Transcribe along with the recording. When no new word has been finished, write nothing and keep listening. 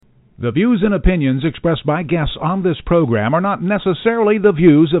The views and opinions expressed by guests on this program are not necessarily the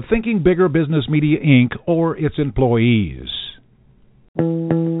views of Thinking Bigger Business Media, Inc. or its employees.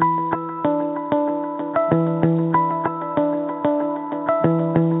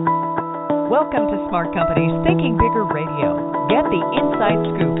 Welcome to Smart Company's Thinking Bigger Radio. Get the inside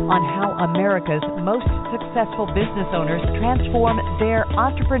scoop on how America's most successful business owners transform their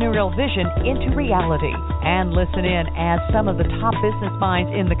entrepreneurial vision into reality. And listen in as some of the top business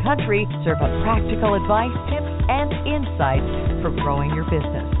minds in the country serve up practical advice, tips, and insights for growing your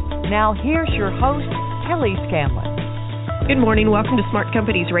business. Now here's your host, Kelly Scanlon. Good morning. Welcome to Smart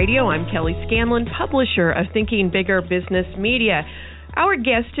Companies Radio. I'm Kelly Scanlon, publisher of Thinking Bigger Business Media. Our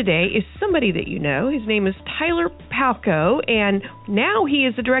guest today is somebody that you know. His name is Tyler Palko, and now he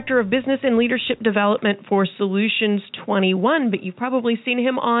is the Director of Business and Leadership Development for Solutions 21, but you've probably seen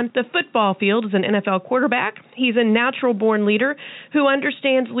him on the football field as an NFL quarterback. He's a natural-born leader who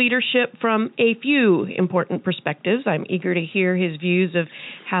understands leadership from a few important perspectives. I'm eager to hear his views of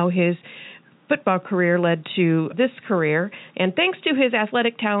how his football career led to this career, and thanks to his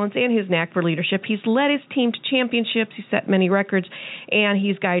athletic talents and his knack for leadership, he's led his team to championships, he's set many records, and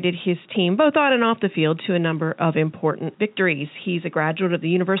he's guided his team both on and off the field to a number of important victories. He's a graduate of the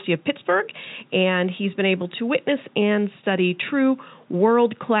University of Pittsburgh, and he's been able to witness and study true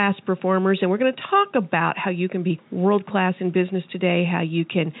world-class performers, and we're going to talk about how you can be world-class in business today, how you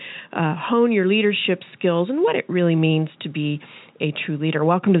can hone your leadership skills, and what it really means to be a true leader.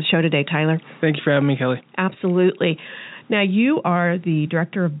 Welcome to the show today, Tyler. Thank you for having me, Kelly. Absolutely. Now, you are the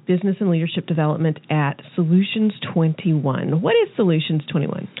Director of Business and Leadership Development at Solutions 21. What is Solutions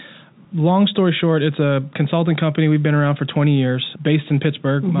 21? Long story short, it's a consulting company. We've been around for 20 years, based in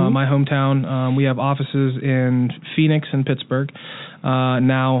Pittsburgh, my hometown. We have offices in Phoenix and Pittsburgh.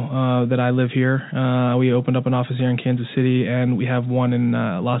 Now that I live here, we opened up an office here in Kansas City, and we have one in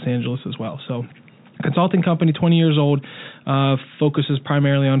Los Angeles as well. So, consulting company, 20 years old, focuses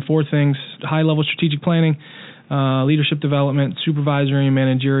primarily on four things: high-level strategic planning, leadership development, supervisory and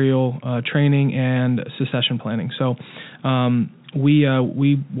managerial training, and succession planning. So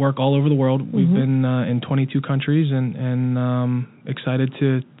we work all over the world. We've been in 22 countries, and excited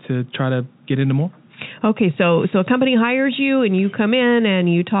to try to get into more. Okay, so a company hires you, and you come in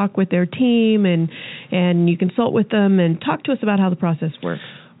and you talk with their team, and you consult with them, and talk to us about how the process works.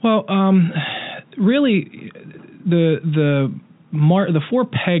 Well, really, the four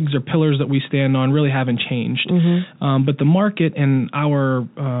pegs or pillars that we stand on really haven't changed. But the market and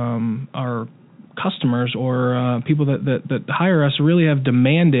our customers or people that hire us really have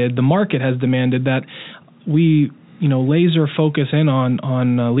demanded, the market has demanded that we laser focus in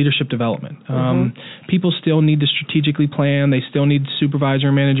on leadership development. People still need to strategically plan. They still need supervisor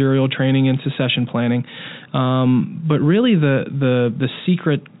and managerial training and succession planning. But really the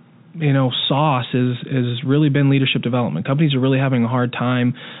secret sauce has really been leadership development. Companies are really having a hard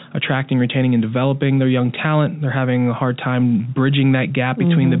time attracting, retaining, and developing their young talent. They're having a hard time bridging that gap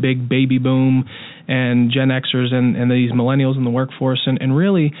between the big baby boom and Gen Xers and these millennials in the workforce. And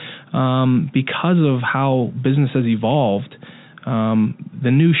really, because of how business has evolved, the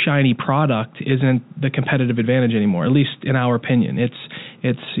new shiny product isn't the competitive advantage anymore, at least in our opinion.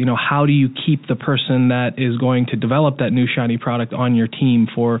 It's how do you keep the person that is going to develop that new shiny product on your team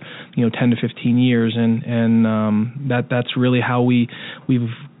for 10 to 15 years, and that's really how we've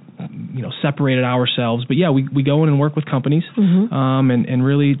separated ourselves. But yeah, we go in and work with companies and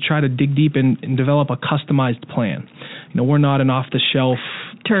really try to dig deep and develop a customized plan. We're not an off-the-shelf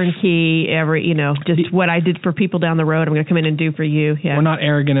turnkey, just what I did for people down the road, I'm going to come in and do for you. Yeah. We're not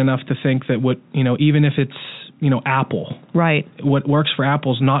arrogant enough to think that even if it's Apple, right? What works for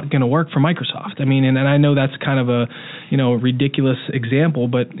Apple is not going to work for Microsoft. I mean, and I know that's kind of a ridiculous example,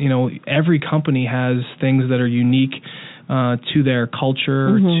 but every company has things that are unique to their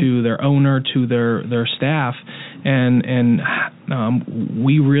culture, to their owner, to their staff, and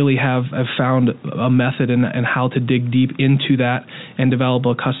we really have found a method in how to dig deep into that and develop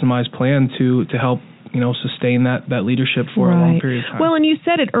a customized plan to help sustain that leadership for a long period of time. Well, and you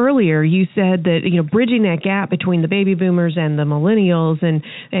said it earlier. You said that bridging that gap between the baby boomers and the millennials and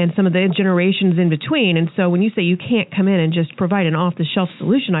some of the generations in between. And so when you say you can't come in and just provide an off-the-shelf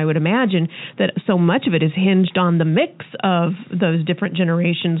solution, I would imagine that so much of it is hinged on the mix of those different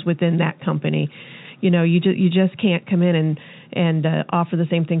generations within that company. You just can't come in and offer the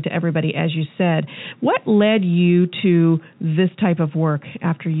same thing to everybody, as you said. What led you to this type of work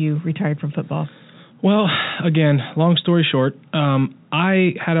after you retired from football? Well, again, long story short,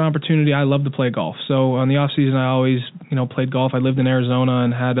 I had an opportunity. I love to play golf. So on the off season, I always, played golf. I lived in Arizona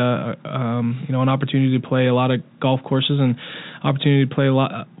and had an opportunity to play a lot of golf courses and opportunity to play a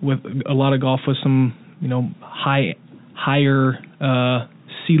lot of golf with some, higher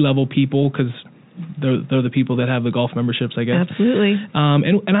C-level people, because they're the people that have the golf memberships, I guess. Absolutely.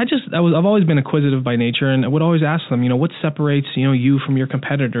 I've always been inquisitive by nature, and I would always ask them, what separates you from your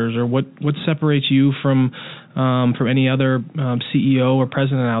competitors, or what separates you from any other CEO or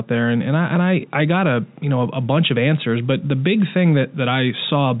president out there, and I got a bunch of answers, but the big thing that I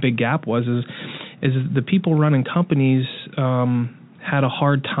saw a big gap is the people running companies had a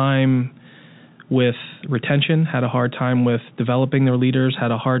hard time with retention, had a hard time with developing their leaders,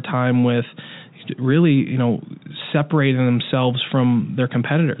 had a hard time with really, separating themselves from their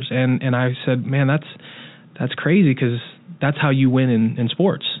competitors. And I said, man, that's crazy, because that's how you win in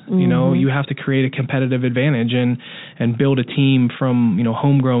sports. Mm-hmm. You have to create a competitive advantage and build a team from,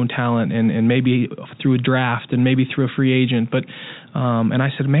 homegrown talent and maybe through a draft and maybe through a free agent. But and I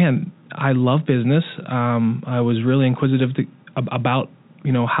said, man, I love business. I was really inquisitive about,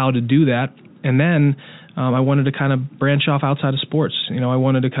 how to do that. And then I wanted to kind of branch off outside of sports. I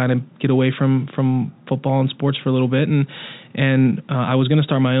wanted to kind of get away from football and sports for a little bit, and I was going to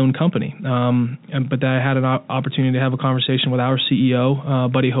start my own company. But I had an opportunity to have a conversation with our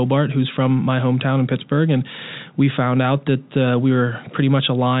CEO, Buddy Hobart, who's from my hometown in Pittsburgh, and we found out that we were pretty much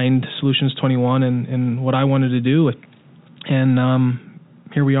aligned, Solutions 21, and what I wanted to do, and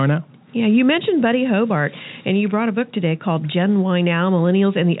here we are now. Yeah, you mentioned Buddy Hobart, and you brought a book today called Gen Y Now,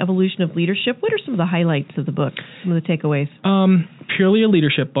 Millennials and the Evolution of Leadership. What are some of the highlights of the book, some of the takeaways? Purely a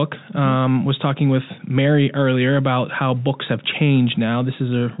leadership book. Was talking with Mary earlier about how books have changed now. This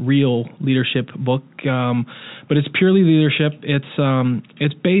is a real leadership book, but it's purely leadership.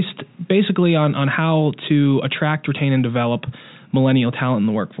 It's based basically on how to attract, retain, and develop millennial talent in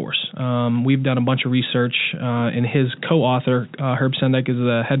the workforce. We've done a bunch of research, and his co-author, Herb Sendek, is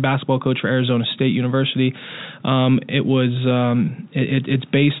the head basketball coach for Arizona State University. It's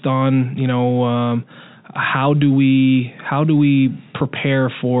based on, how do we prepare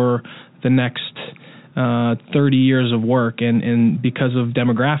for the next 30 years of work, and because of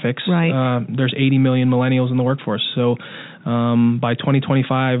demographics, right. There's 80 million millennials in the workforce. So by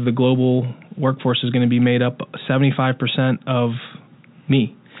 2025, the global workforce is going to be made up 75% of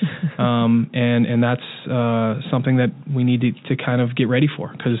me, and that's something that we need to kind of get ready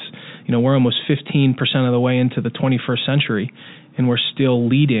for, because we're almost 15% of the way into the 21st century, and we're still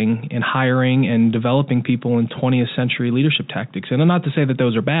leading and hiring and developing people in 20th century leadership tactics. And not to say that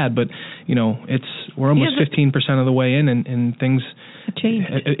those are bad, but we're almost 15% of the way in, and things changed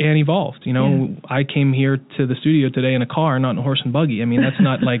and evolved. I came here to the studio today in a car, not in a horse and buggy. I mean, that's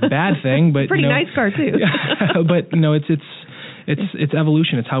not like a bad thing, but pretty nice car too. But it's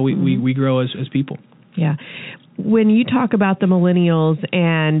evolution. It's how we grow as people. Yeah. When you talk about the millennials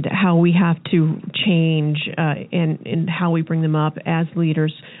and how we have to change and how we bring them up as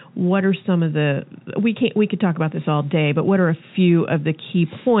leaders, what are some of we could talk about this all day, but what are a few of the key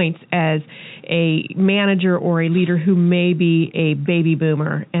points as a manager or a leader who may be a baby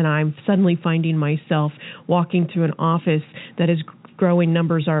boomer, and I'm suddenly finding myself walking through an office that is growing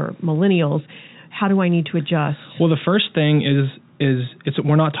numbers are millennials? How do I need to adjust? Well, the first thing is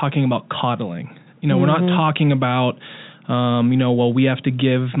we're not talking about coddling. We're not talking about, we have to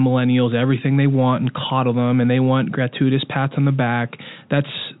give millennials everything they want and coddle them, and they want gratuitous pats on the back.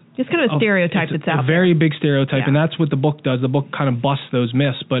 It's kind of a stereotype that's out there. It's a very big stereotype, and that's what the book does. The book kind of busts those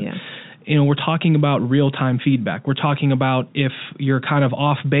myths, but we're talking about real-time feedback. We're talking about, if you're kind of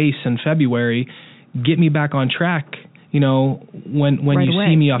off base in February, get me back on track. When right you away.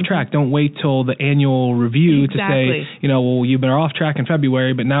 See me off track, don't wait till the annual review to say, you've been off track in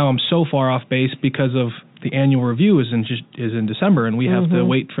February, but now I'm so far off base because of the annual review is in December, and we have to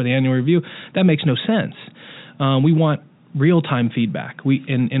wait for the annual review. That makes no sense. We want real-time feedback.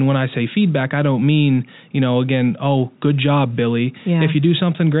 And when I say feedback, I don't mean, good job, Billy. Yeah. If you do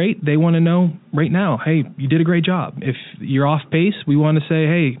something great, they want to know right now, hey, you did a great job. If you're off pace, we want to say,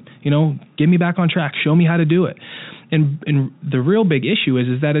 hey, get me back on track. Show me how to do it. And the real big issue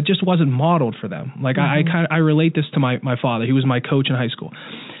is that it just wasn't modeled for them. Like I relate this to my father. He was my coach in high school.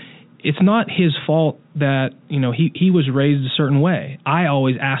 It's not his fault that he was raised a certain way. I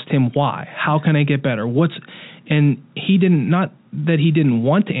always asked him why. How can I get better? And he didn't, not that he didn't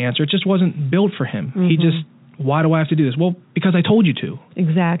want to answer. It just wasn't built for him. He just, why do I have to do this? Well, because I told you to.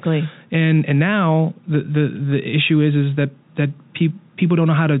 Exactly. And now the issue is that people don't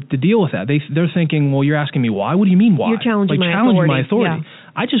know how to deal with that. They're thinking, well, you're asking me why? What do you mean why? You're challenging my authority.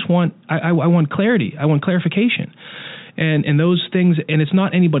 Yeah. I just want I want clarity. I want clarification. And those things, and it's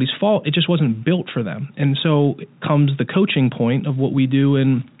not anybody's fault. It just wasn't built for them. And so comes the coaching point of what we do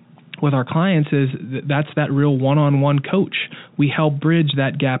with our clients is that's that real one-on-one coach. We help bridge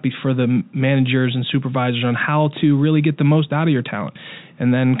that gap for the managers and supervisors on how to really get the most out of your talent.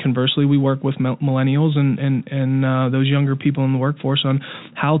 And then conversely, we work with millennials and those younger people in the workforce on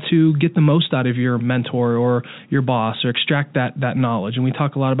how to get the most out of your mentor or your boss or extract that knowledge. And we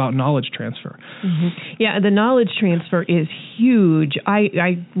talk a lot about knowledge transfer. Mm-hmm. Yeah, the knowledge transfer is huge.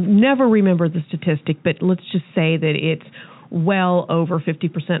 I never remember the statistic, but let's just say that it's well over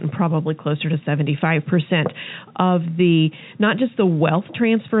 50% and probably closer to 75% of the, not just the wealth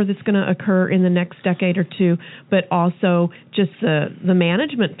transfer that's going to occur in the next decade or two, but also just the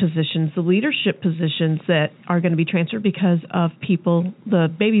management positions, the leadership positions that are going to be transferred because of people, the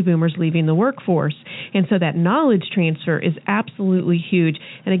baby boomers leaving the workforce. And so that knowledge transfer is absolutely huge.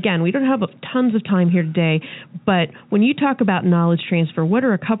 And again, we don't have tons of time here today, but when you talk about knowledge transfer, what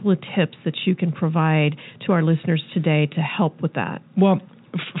are a couple of tips that you can provide to our listeners today to help with that? Well,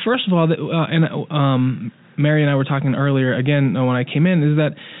 first of all, Mary and I were talking earlier, again, when I came in, is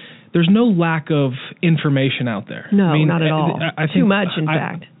that there's no lack of information out there. No, not at all. I think Too much, in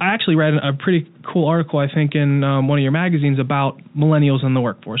fact. I actually read a pretty cool article, I think, in one of your magazines about millennials in the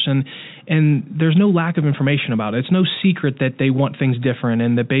workforce, and there's no lack of information about it. It's no secret that they want things different,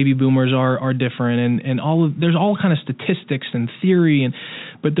 and that baby boomers are different, and there's all kind of statistics and theory,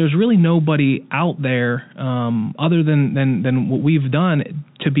 but there's really nobody out there other than what we've done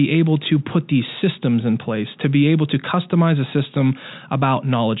to be able to put these systems in place, to be able to customize a system about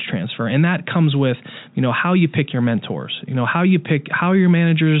knowledge transfer. And that comes with, how you pick your mentors, how are your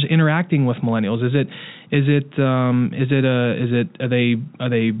managers interacting with millennials? Are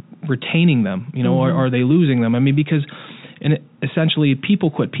they retaining them, or are they losing them? I mean, because essentially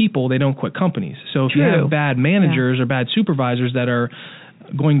people quit people, they don't quit companies. So if you have bad managers or bad supervisors that are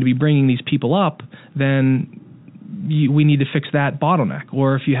going to be bringing these people up, then we need to fix that bottleneck.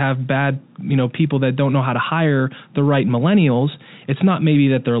 Or if you have bad, people that don't know how to hire the right millennials, it's not maybe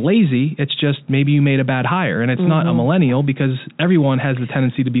that they're lazy, it's just maybe you made a bad hire, and it's not a millennial, because everyone has the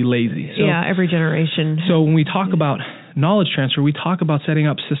tendency to be lazy. So, every generation. So when we talk about knowledge transfer, we talk about setting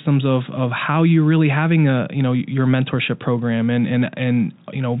up systems of how you're really having your mentorship program, and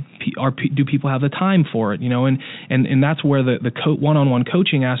do people have the time for it, and that's where the one-on-one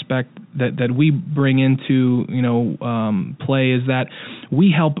coaching aspect that we bring into play is that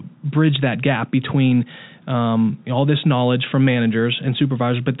we help bridge that gap between all this knowledge from managers and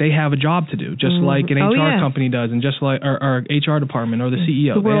supervisors, but they have a job to do, just like an HR company does, and just like our HR department or the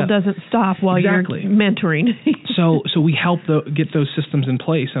CEO. The world doesn't stop while you're mentoring. So we help get those systems in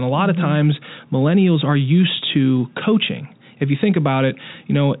place, and a lot of times millennials are used to coaching. If you think about it,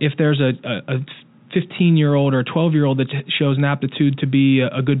 if there's a 15-year-old or a 12-year-old that shows an aptitude to be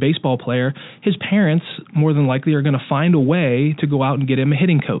a good baseball player, his parents more than likely are going to find a way to go out and get him a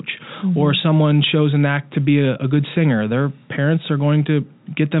hitting coach. Or someone shows an act to be a good singer, their parents are going to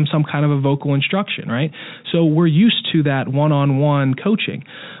get them some kind of a vocal instruction, right? So we're used to that one-on-one coaching.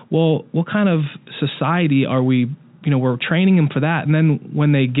 Well, what kind of society are we, we're training them for that, and then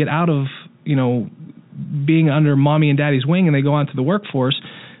when they get out of, being under mommy and daddy's wing and they go out to the workforce,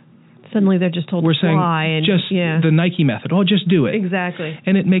 suddenly they're just told to fly. The Nike method. Oh, just do it. Exactly.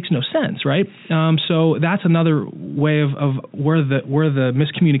 And it makes no sense, right? So that's another way of where the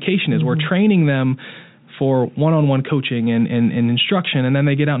miscommunication is. We're training them for one-on-one coaching and instruction, and then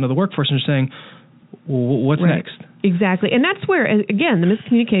they get out into the workforce and they're saying, well, what's next? Exactly. And that's where, again, the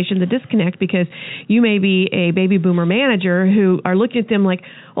miscommunication, the disconnect, because you may be a baby boomer manager who are looking at them like,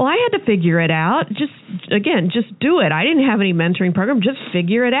 well, I had to figure it out. Just do it. I didn't have any mentoring program. Just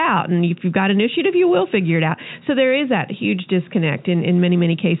figure it out. And if you've got an initiative, you will figure it out. So there is that huge disconnect in many,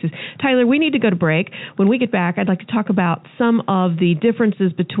 many cases. Tyler, we need to go to break. When we get back, I'd like to talk about some of the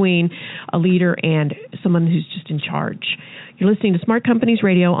differences between a leader and someone who's just in charge. You're listening to Smart Companies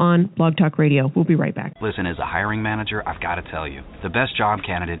Radio on Blog Talk Radio. We'll be right back. Listen, as a hiring manager, I've got to tell you, the best job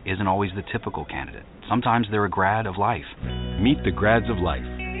candidate isn't always the typical candidate. Sometimes they're a grad of life. Meet the grads of life.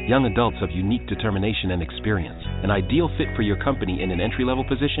 Young adults of unique determination and experience. An ideal fit for your company in an entry-level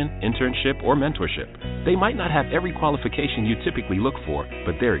position, internship, or mentorship. They might not have every qualification you typically look for,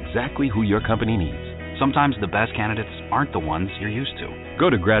 but they're exactly who your company needs. Sometimes the best candidates aren't the ones you're used to. Go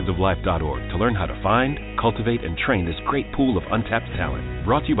to gradsoflife.org to learn how to find, cultivate, and train this great pool of untapped talent.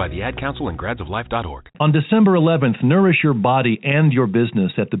 Brought to you by the Ad Council and gradsoflife.org. On December 11th, nourish your body and your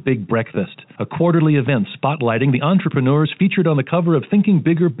business at The Big Breakfast, a quarterly event spotlighting the entrepreneurs featured on the cover of Thinking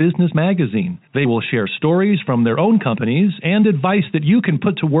Bigger Business magazine. They will share stories from their own companies and advice that you can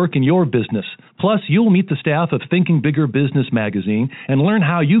put to work in your business. Plus, you'll meet the staff of Thinking Bigger Business magazine and learn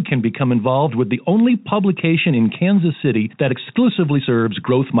how you can become involved with the only publication in Kansas City that exclusively serves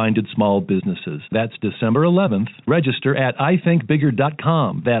growth-minded small businesses. That's December 11th. Register at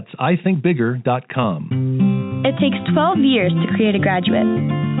ithinkbigger.com. That's ithinkbigger.com. It takes 12 years to create a graduate.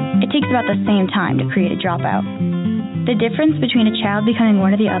 It takes about the same time to create a dropout. The difference between a child becoming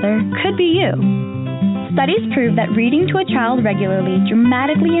one or the other could be you. Studies prove that reading to a child regularly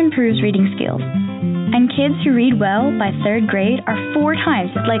dramatically improves reading skills. And kids who read well by 3rd grade are 4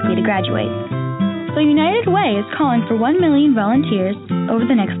 times as likely to graduate. So United Way is calling for 1 million volunteers over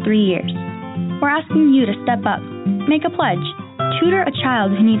the next 3 years. We're asking you to step up, make a pledge, tutor a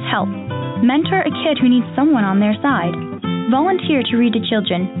child who needs help, mentor a kid who needs someone on their side, volunteer to read to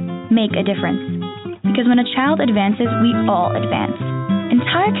children, make a difference. Because when a child advances, we all advance.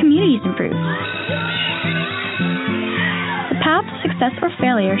 Entire communities improve. The path to success or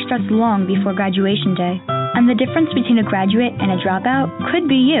failure starts long before graduation day, and the difference between a graduate and a dropout could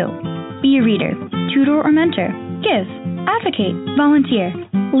be you. Be a reader, tutor or mentor, give, advocate, volunteer,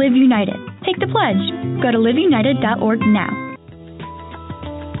 live united. Take the pledge. Go to liveunited.org now.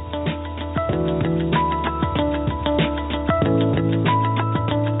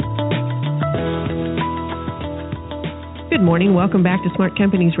 Good morning. Welcome back to Smart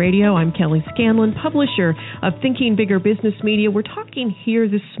Companies Radio. I'm Kelly Scanlon, publisher of Thinking Bigger Business Media. We're talking here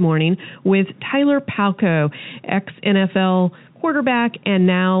this morning with Tyler Palko, ex-NFL quarterback and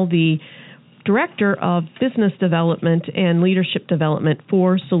now the Director of Business Development and Leadership Development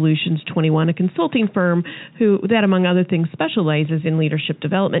for Solutions 21, a consulting firm that, among other things, specializes in leadership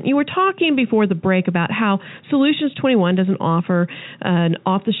development. You were talking before the break about how Solutions 21 doesn't offer an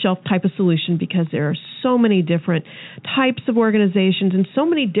off-the-shelf type of solution because there are so many different types of organizations and so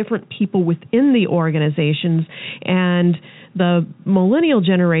many different people within the organizations, and the millennial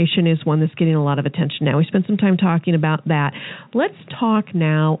generation is one that's getting a lot of attention now. We spent some time talking about that. Let's talk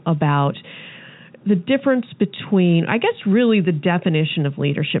now about the difference between, I guess really the definition of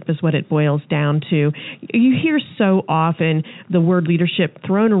leadership is what it boils down to. You hear so often the word leadership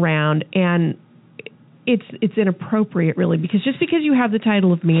thrown around, and it's inappropriate really, because just because you have the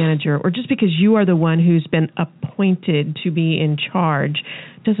title of manager or just because you are the one who's been appointed to be in charge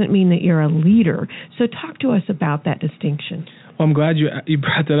doesn't mean that you're a leader. So talk to us about that distinction. Well, I'm glad you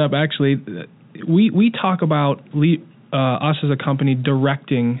brought that up. Actually, we talk about us as a company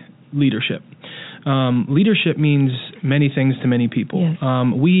directing leadership. Leadership means many things to many people.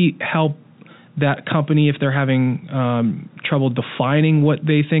 Yes. We help that company if they're having trouble defining what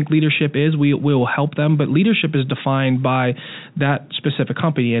they think leadership is. We will help them, but leadership is defined by that specific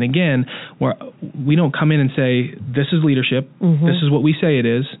company. And again, we don't come in and say this is leadership. Mm-hmm. This is what we say it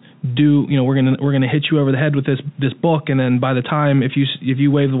is. We're gonna hit you over the head with this book, and then by the time if you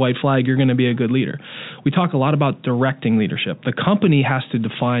wave the white flag, you're going to be a good leader. We talk a lot about directing leadership. The company has to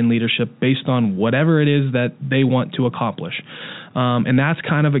define leadership based on whatever it is that they want to accomplish, and that's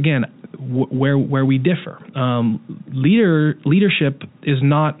kind of again where we differ. Leadership is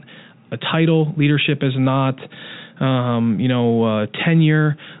not a title. Leadership is not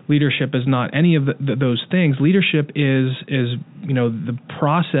tenure. Leadership is not any of those things. Leadership is the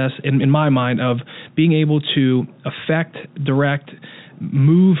process, in my mind, of being able to affect, direct,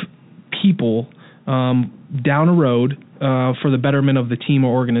 move people down a road for the betterment of the team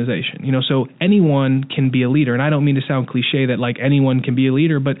or organization. So anyone can be a leader, and I don't mean to sound cliche that like anyone can be a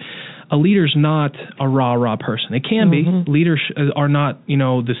leader, but a leader's not a rah-rah person. It can be. Leaders are not,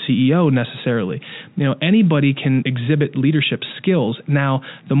 the CEO necessarily. Anybody can exhibit leadership skills. Now,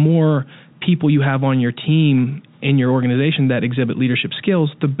 the more people you have on your team in your organization that exhibit leadership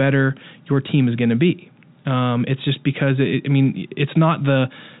skills, the better your team is going to be. It's just because, it's not the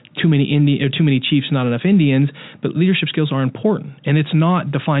too many chiefs, not enough Indians, but leadership skills are important. And it's not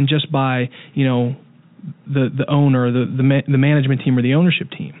defined just by, the owner, the management team or the ownership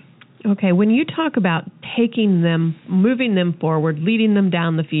team. Okay, when you talk about taking them, moving them forward, leading them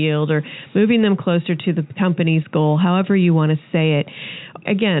down the field, or moving them closer to the company's goal, however you want to say it,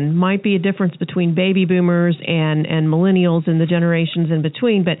 again, might be a difference between baby boomers and millennials and the generations in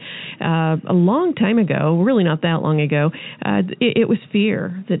between, but a long time ago, really not that long ago, it was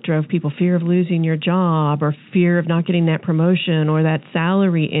fear that drove people, fear of losing your job or fear of not getting that promotion or that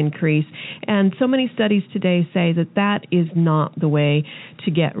salary increase. And so many studies today say that is not the way to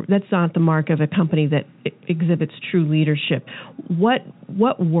get, that's not the mark of a company that exhibits true leadership. What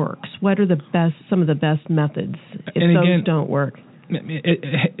works? What are some of the best methods if those don't work?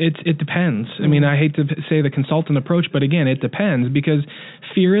 It depends. I mean, I hate to say the consultant approach, but again, it depends, because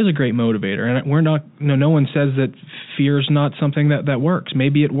fear is a great motivator, and we're not. No one says that fear is not something that works.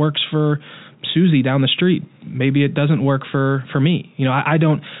 Maybe it works for Susie down the street. Maybe it doesn't work for me. I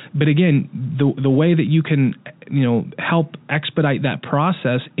don't. But again, the way that you can help expedite that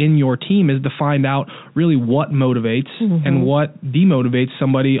process in your team is to find out really what motivates and what demotivates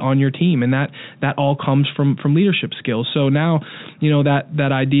somebody on your team, and that all comes from leadership skills. So now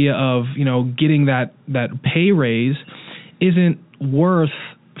that idea of getting that pay raise isn't worth,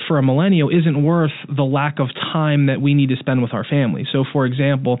 for a millennial, isn't worth the lack of time that we need to spend with our family. So for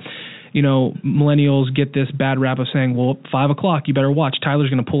example, millennials get this bad rap of saying, well, 5 o'clock, you better watch. Tyler's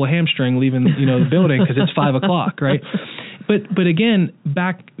going to pull a hamstring leaving, the building because it's 5 o'clock, right? But again,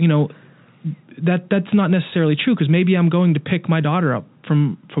 back, that's not necessarily true, because maybe I'm going to pick my daughter up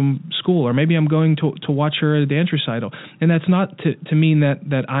from school, or maybe I'm going to watch her at a dance recital. And that's not to mean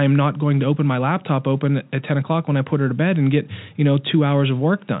that I'm not going to open my laptop open at 10 o'clock when I put her to bed and get, 2 hours of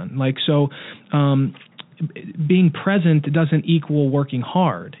work done. Being present doesn't equal working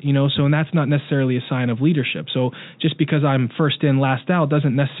hard, and that's not necessarily a sign of leadership. So just because I'm first in, last out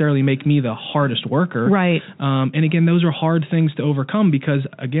doesn't necessarily make me the hardest worker. Right. And again, those are hard things to overcome, because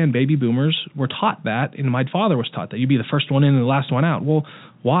again, baby boomers were taught that, and my father was taught that. You'd be the first one in and the last one out. Well,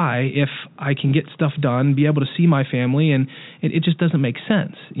 why, if I can get stuff done, be able to see my family, and it just doesn't make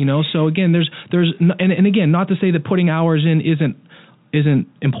sense, So again, there's and again, not to say that putting hours in isn't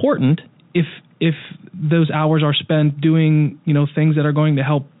important if those hours are spent doing, things that are going to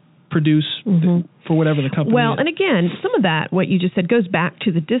help produce for whatever the company is. And again, some of that, what you just said, goes back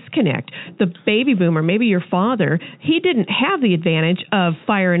to the disconnect. The baby boomer, maybe your father, he didn't have the advantage of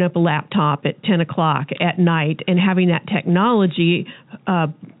firing up a laptop at 10 o'clock at night and having that technology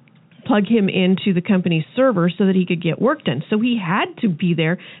plug him into the company's server so that he could get work done. So he had to be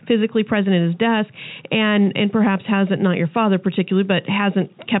there, physically present at his desk, and perhaps hasn't, not your father particularly, but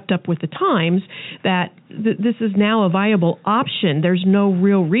hasn't kept up with the times, that this is now a viable option. There's no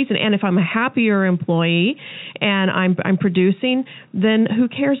real reason. And if I'm a happier employee and I'm producing, then who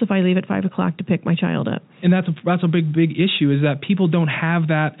cares if I leave at 5 o'clock to pick my child up? And that's a big issue, is that people don't have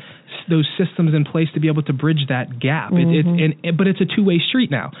those systems in place to be able to bridge that gap. But it's a two-way street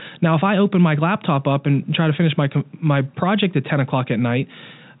now. Now, if I open my laptop up and try to finish my project at 10 o'clock at night,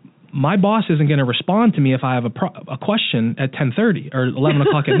 my boss isn't going to respond to me if I have a question at 10:30 or 11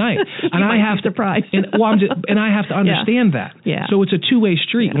 o'clock at night, and I have to I have to understand that. Yeah. So it's a two-way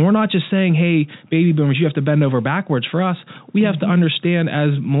street, and we're not just saying, "Hey, baby boomers, you have to bend over backwards." For us, we have to understand,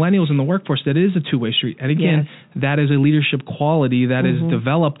 as millennials in the workforce, that it is a two-way street, and again, that is a leadership quality that is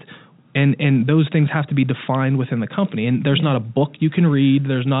developed. And those things have to be defined within the company. And there's not a book you can read.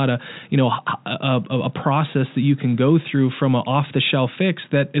 There's not a process that you can go through from an off-the-shelf fix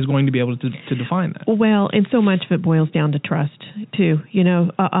that is going to be able to define that. Well, and so much of it boils down to trust, too.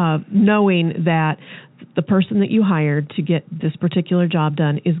 Knowing that the person that you hired to get this particular job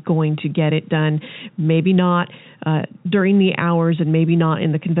done is going to get it done, maybe not during the hours and maybe not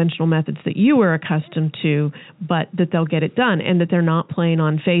in the conventional methods that you were accustomed to, but that they'll get it done, and that they're not playing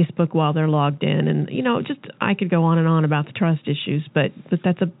on Facebook while they're logged in. And, just I could go on and on about the trust issues, but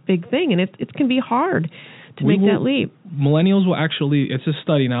that's a big thing, and it can be hard to make that leap. Millennials will actually, it's a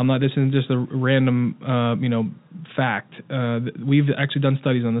study now, this isn't just a random, fact. We've actually done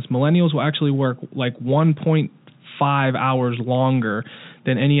studies on this. Millennials will actually work like 1.5 hours longer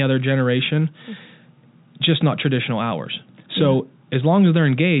than any other generation, just not traditional hours. So as long as they're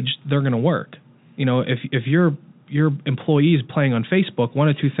engaged, they're going to work. If your employee is playing on Facebook, one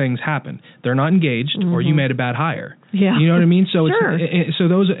of two things happen. They're not engaged, or you made a bad hire. Yeah. You know what I mean? So sure. So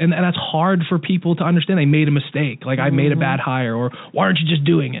those, and that's hard for people to understand. They made a mistake. Like, I made a bad hire, or why aren't you just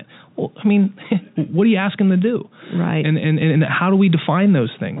doing it? Well, I mean, what are you asking them to do? Right. And how do we define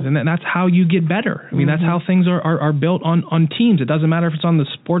those things? And that's how you get better. I mean, that's how things are built on teams. It doesn't matter if it's on the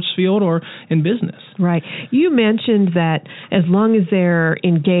sports field or in business. Right. You mentioned that as long as they're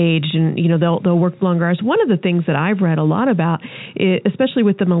engaged and, they'll work longer hours. One of the things that I've read a lot about, especially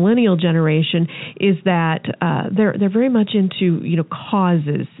with the millennial generation, is that they're very much into,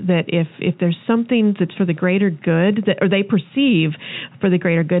 causes, that if there's something that's for the greater good, or they perceive for the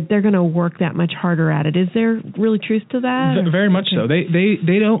greater good, they're going to work that much harder at it. Is there really truth to that? Very much so.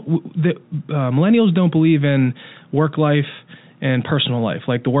 They don't. Millennials don't believe in work life and personal life,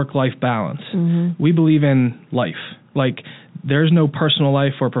 like the work-life balance. We believe in life. Like, there's no personal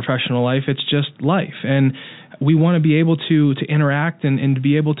life or professional life. It's just life. And we want to be able to interact and to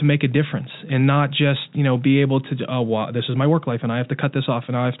be able to make a difference, and not just be able to this is my work life and I have to cut this off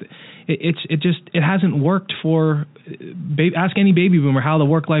and I have to. It hasn't worked for. Ask any baby boomer how the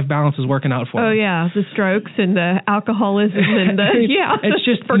work-life balance is working out for them. Oh yeah, the strokes and the alcoholism and it's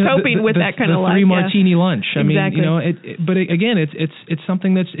just for coping with that kind of life. The 3 martini lunch. Exactly. But again, it's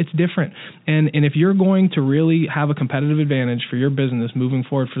something it's different. And if you're going to really have a competitive advantage for your business moving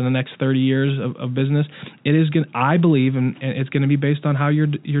forward for the next 30 years of business, it is going. I believe, and it's going to be based on how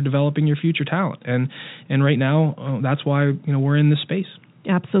you're developing your future talent. And right now, that's why we're in this space.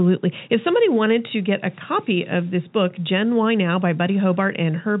 Absolutely. If somebody wanted to get a copy of this book, Gen Y Now by Buddy Hobart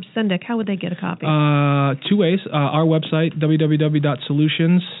and Herb Sendek, how would they get a copy? 2 ways. Our website,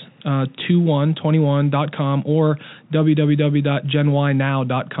 www.solutions21.com or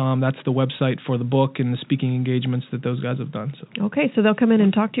www.genynow.com. That's the website for the book and the speaking engagements that those guys have done. So. Okay, so they'll come in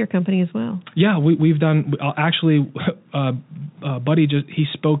and talk to your company as well. Yeah, we've done actually. Buddy he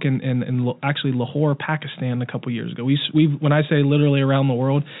spoke in actually Lahore, Pakistan a couple years ago. When I say literally around the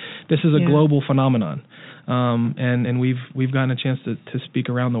world, this is a global phenomenon, and we've gotten a chance to speak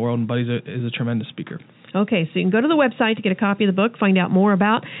around the world. And Buddy is a tremendous speaker. Okay, so you can go to the website to get a copy of the book, find out more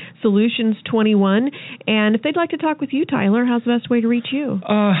about Solutions 21. And if they'd like to talk with you, Tyler, how's the best way to reach you?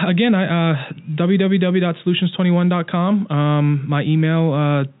 Again, www.solutions21.com. My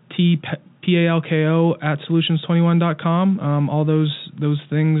email, palko@solutions21.com. All those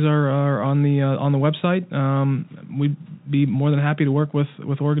things are on the website. We'd be more than happy to work with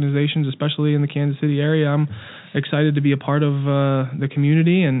organizations, especially in the Kansas City area. I'm excited to be a part of the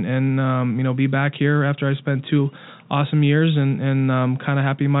community and be back here after I spent 2 awesome years, and kind of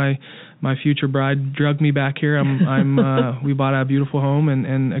happy my future bride drugged me back here. We bought a beautiful home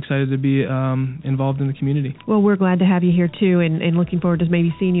and excited to be involved in the community. Well, we're glad to have you here too, and looking forward to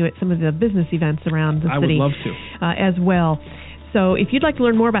maybe seeing you at some of the business events around the city. I would love to as well. So if you'd like to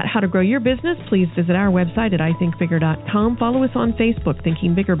learn more about how to grow your business, please visit our website at ithinkbigger.com. Follow us on Facebook,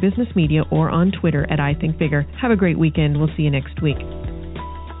 Thinking Bigger Business Media, or on Twitter at ithinkbigger. Have a great weekend. We'll see you next week.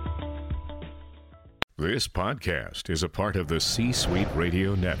 This podcast is a part of the C-Suite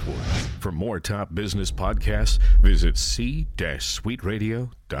Radio Network. For more top business podcasts, visit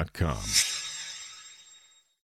c-suiteradio.com.